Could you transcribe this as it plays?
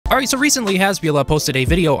Alright, so recently Hasbulla posted a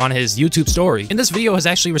video on his YouTube story, and this video has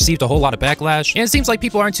actually received a whole lot of backlash, and it seems like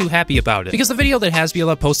people aren't too happy about it, because the video that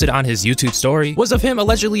Hasbulla posted on his YouTube story was of him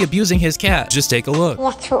allegedly abusing his cat. Just take a look.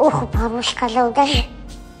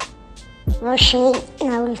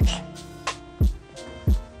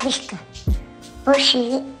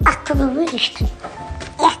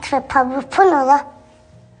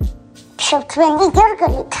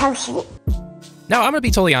 Now, I'm gonna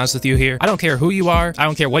be totally honest with you here. I don't care who you are. I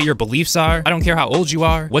don't care what your beliefs are. I don't care how old you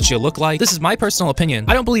are, what you look like. This is my personal opinion.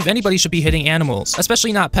 I don't believe anybody should be hitting animals,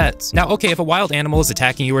 especially not pets. Now, okay, if a wild animal is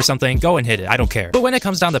attacking you or something, go and hit it. I don't care. But when it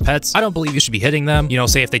comes down to pets, I don't believe you should be hitting them. You know,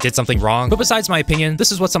 say if they did something wrong. But besides my opinion,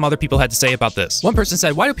 this is what some other people had to say about this. One person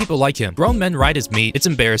said, why do people like him? Grown men ride his meat. It's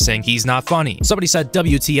embarrassing. He's not funny. Somebody said,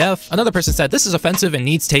 WTF. Another person said, this is offensive and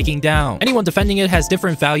needs taking down. Anyone defending it has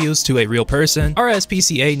different values to a real person.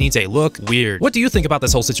 RSPCA needs a look weird. What do you think about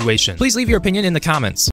this whole situation? Please leave your opinion in the comments.